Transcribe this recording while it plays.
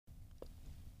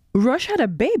Rush had a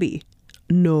baby?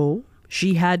 No,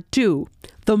 she had two.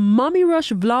 The Mommy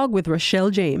Rush vlog with Rochelle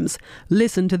James.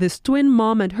 Listen to this twin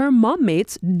mom and her mom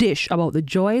mates dish about the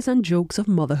joys and jokes of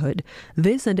motherhood.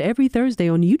 This and every Thursday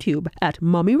on YouTube at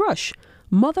Mommy Rush.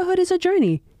 Motherhood is a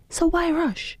journey, so why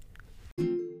rush?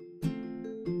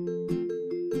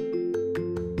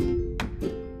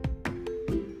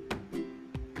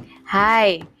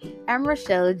 Hi, I'm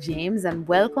Rochelle James and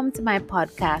welcome to my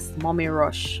podcast, Mommy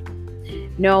Rush.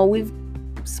 Now, we've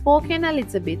spoken a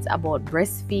little bit about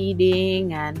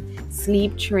breastfeeding and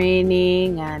sleep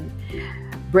training and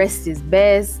breast is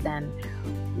best and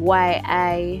why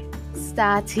I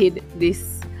started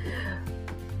this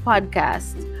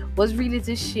podcast was really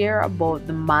to share about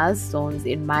the milestones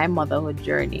in my motherhood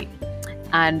journey.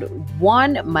 And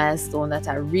one milestone that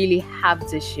I really have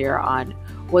to share on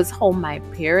was how my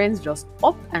parents just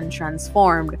up and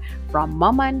transformed from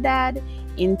mom and dad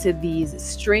into these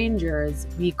strangers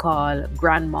we call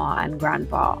grandma and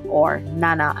grandpa or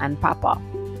nana and papa.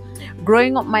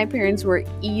 Growing up, my parents were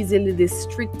easily the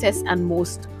strictest and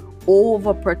most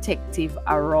overprotective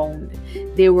around.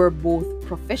 They were both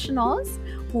professionals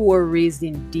who were raised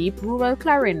in deep rural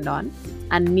Clarendon,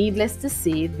 and needless to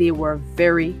say, they were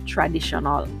very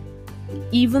traditional.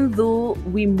 Even though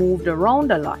we moved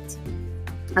around a lot,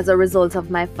 as a result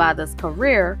of my father's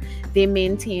career, they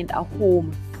maintained a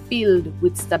home filled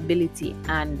with stability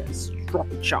and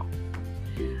structure.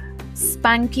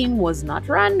 Spanking was not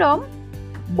random,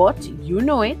 but you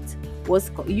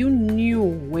knew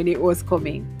when it was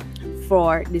coming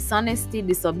for dishonesty,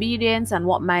 disobedience, and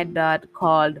what my dad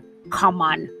called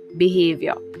common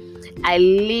behavior. I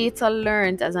later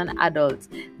learned as an adult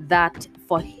that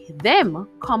for them,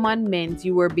 common meant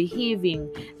you were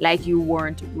behaving like you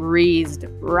weren't raised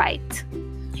right.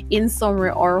 In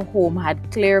summary, our home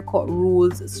had clear-cut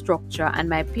rules, structure, and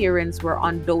my parents were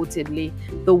undoubtedly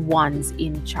the ones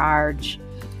in charge.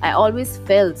 I always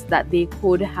felt that they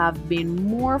could have been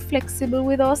more flexible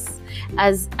with us,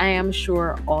 as I am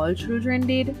sure all children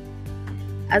did.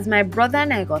 As my brother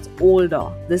and I got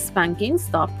older, the spanking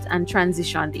stopped and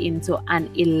transitioned into an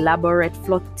elaborate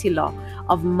flotilla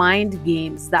of mind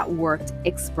games that worked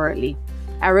expertly.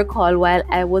 I recall while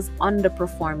I was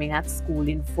underperforming at school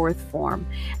in fourth form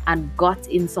and got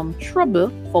in some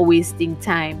trouble for wasting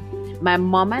time, my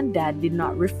mom and dad did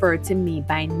not refer to me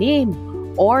by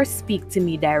name or speak to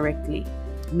me directly,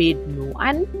 made no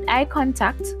eye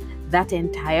contact that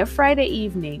entire Friday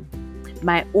evening.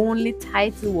 My only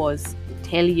title was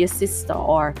tell your sister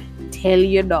or tell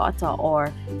your daughter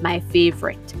or my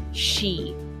favorite,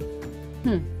 she.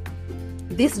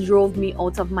 This drove me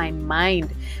out of my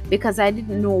mind because I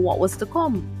didn't know what was to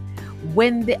come.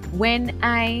 When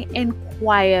I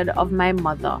inquired of my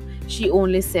mother, she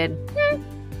only said,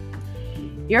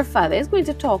 your father is going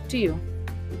to talk to you.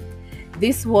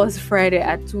 This was Friday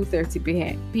at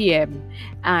 2:30 p.m.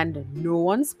 and no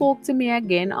one spoke to me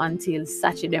again until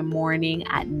Saturday morning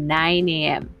at 9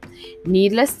 a.m.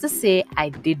 Needless to say, I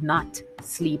did not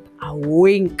sleep a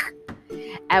wink.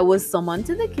 I was summoned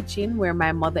to the kitchen where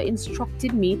my mother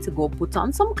instructed me to go put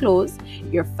on some clothes.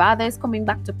 Your father is coming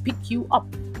back to pick you up.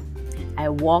 I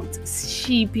walked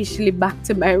sheepishly back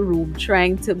to my room,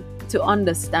 trying to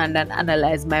understand and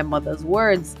analyze my mother's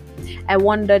words. I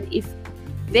wondered if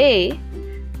they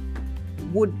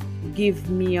would give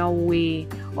me away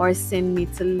or send me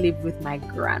to live with my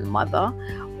grandmother,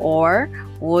 or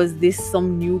was this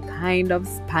some new kind of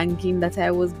spanking that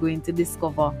I was going to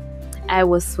discover? I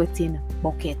was sweating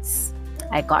buckets.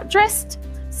 I got dressed,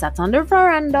 sat on the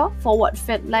veranda for what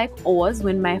felt like hours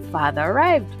when my father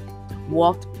arrived,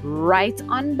 walked right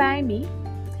on by me,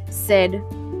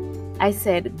 I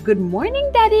said, "Good morning,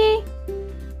 Daddy."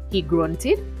 He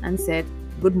grunted and said,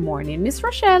 "Good morning, Miss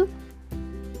Rochelle."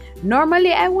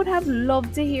 Normally, I would have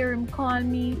loved to hear him call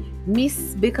me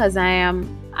Miss because I am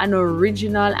an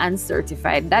original and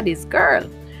certified daddy's girl.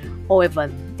 However,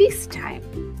 this time,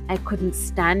 I couldn't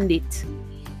stand it.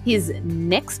 His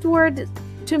next word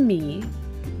to me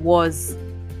was,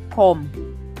 "Come."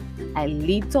 I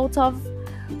leaped out of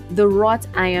the wrought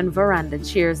iron veranda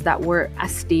chairs that were a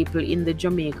staple in the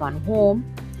Jamaican home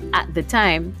at the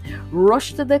time,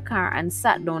 rushed to the car and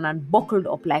sat down and buckled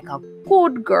up like a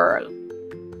good girl.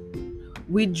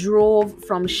 We drove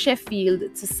from Sheffield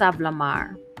to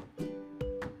Savlamar.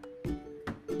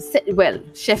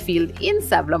 Sheffield in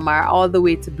Savlamar all the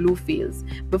way to Bluefields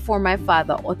before my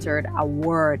father uttered a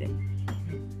word.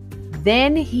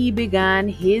 Then he began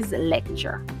his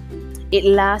lecture. It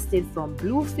lasted from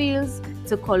Bluefields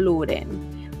to Culloden,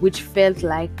 which felt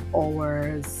like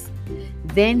hours.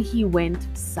 Then he went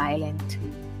silent.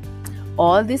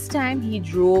 All this time he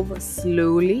drove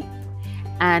slowly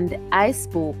and I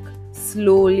spoke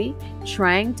slowly,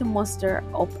 trying to muster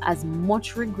up as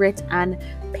much regret and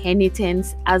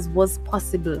penitence as was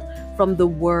possible from the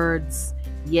words,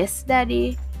 "Yes,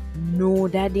 Daddy," "No,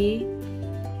 Daddy."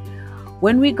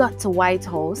 When we got to White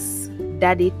House,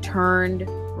 Daddy turned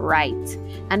right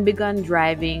and began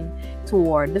driving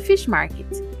toward the fish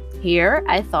market. Here,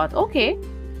 I thought, okay,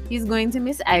 he's going to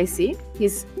Miss Icy,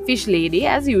 his fish lady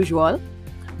as usual,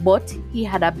 but he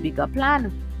had a bigger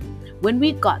plan. When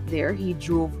we got there, he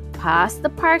drove past the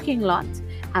parking lot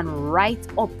and right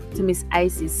up to Miss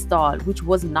Icy's stall, which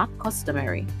was not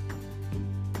customary.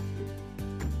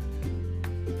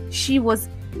 She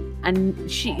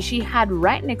had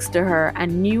right next to her a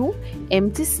new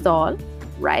empty stall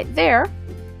right there.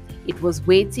 It was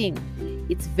waiting,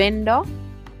 its vendor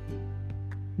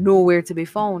nowhere to be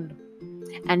found,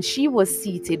 and she was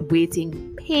seated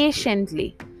waiting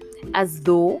patiently as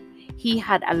though he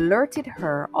had alerted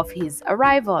her of his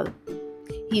arrival.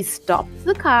 He stopped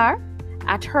the car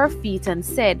at her feet and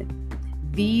said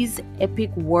these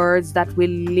epic words that will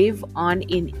live on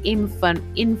in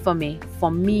infamy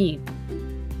for me.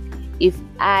 "If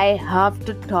I have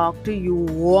to talk to you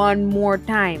one more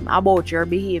time about your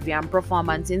behavior and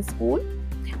performance in school,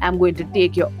 I'm going to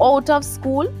take you out of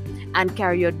school and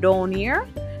carry you down here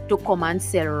to come and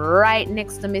sit right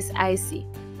next to Miss Icy.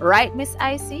 Right, Miss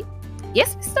Icy?"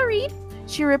 "Yes, Mr. Reed,"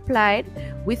 she replied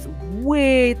with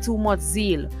way too much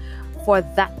zeal for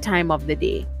that time of the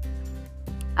day.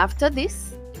 After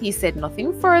this, he said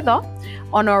nothing further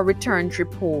on our return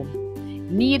trip home.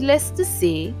 Needless to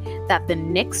say that the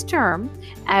next term,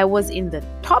 I was in the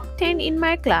top 10 in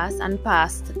my class and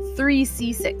passed 3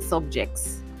 C6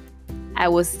 subjects. I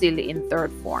was still in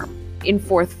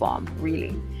fourth form,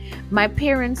 really. My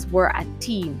parents were a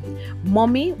team.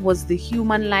 Mommy was the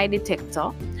human lie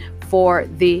detector for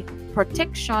the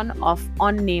protection of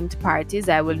unnamed parties.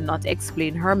 I will not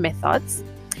explain her methods.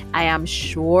 I am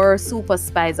sure super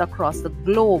spies across the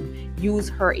globe use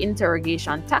her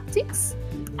interrogation tactics.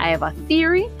 I have a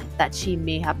theory that she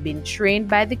may have been trained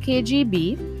by the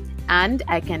KGB, and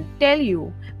I can tell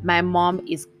you my mom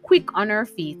is quick on her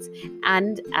feet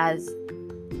and as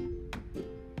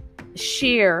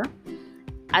sharp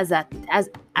as a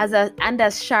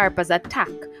tack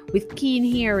with keen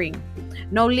hearing.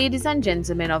 Now, ladies and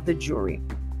gentlemen of the jury,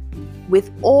 with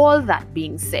all that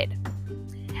being said,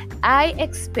 I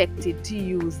expected to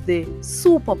use the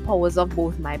superpowers of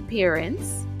both my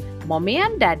parents, Mommy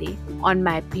and Daddy, on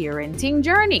my parenting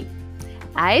journey.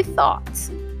 I thought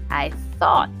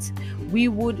we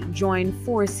would join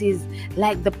forces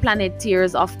like the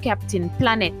Planeteers of Captain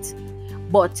Planet.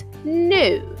 But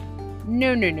no.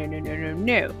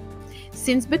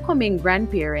 Since becoming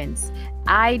grandparents,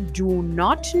 I do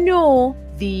not know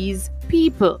these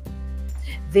people.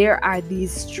 There are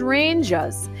these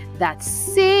strangers that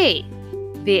say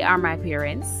they are my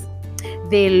parents.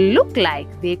 They look like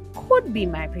they could be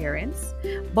my parents,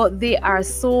 but they are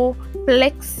so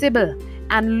flexible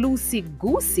and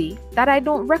loosey-goosey that I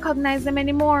don't recognize them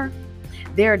anymore.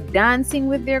 They're dancing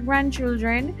with their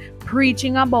grandchildren,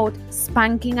 preaching about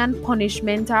spanking and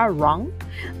punishment are wrong,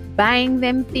 buying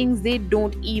them things they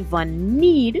don't even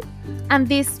need, and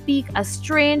they speak a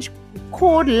strange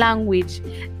code language.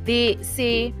 They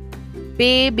say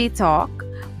baby talk,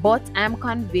 but I'm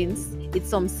convinced it's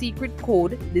some secret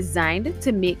code designed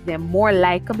to make them more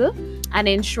likable and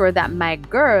ensure that my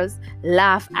girls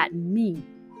laugh at me.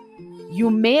 You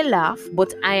may laugh,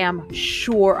 but I am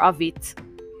sure of it.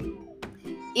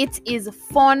 It is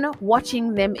fun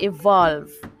watching them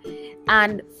evolve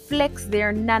and flex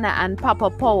their nana and papa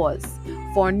powers.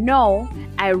 For now,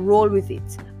 I roll with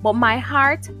it, but my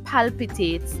heart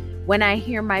palpitates when I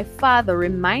hear my father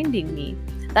reminding me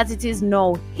that it is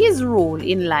now his role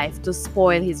in life to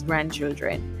spoil his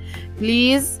grandchildren.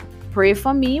 Please pray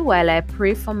for me while I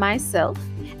pray for myself,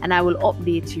 and I will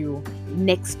update you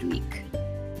next week.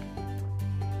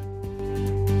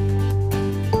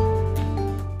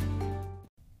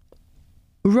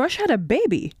 Rush had a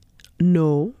baby?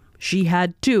 No, she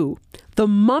had 2. The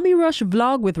Mommy Rush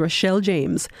vlog with Rochelle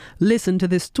James. Listen to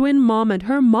this twin mom and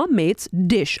her mom mates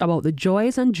dish about the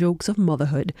joys and jokes of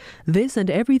motherhood. This and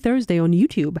every Thursday on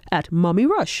YouTube at Mommy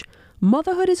Rush.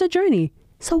 Motherhood is a journey,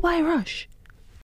 so why rush?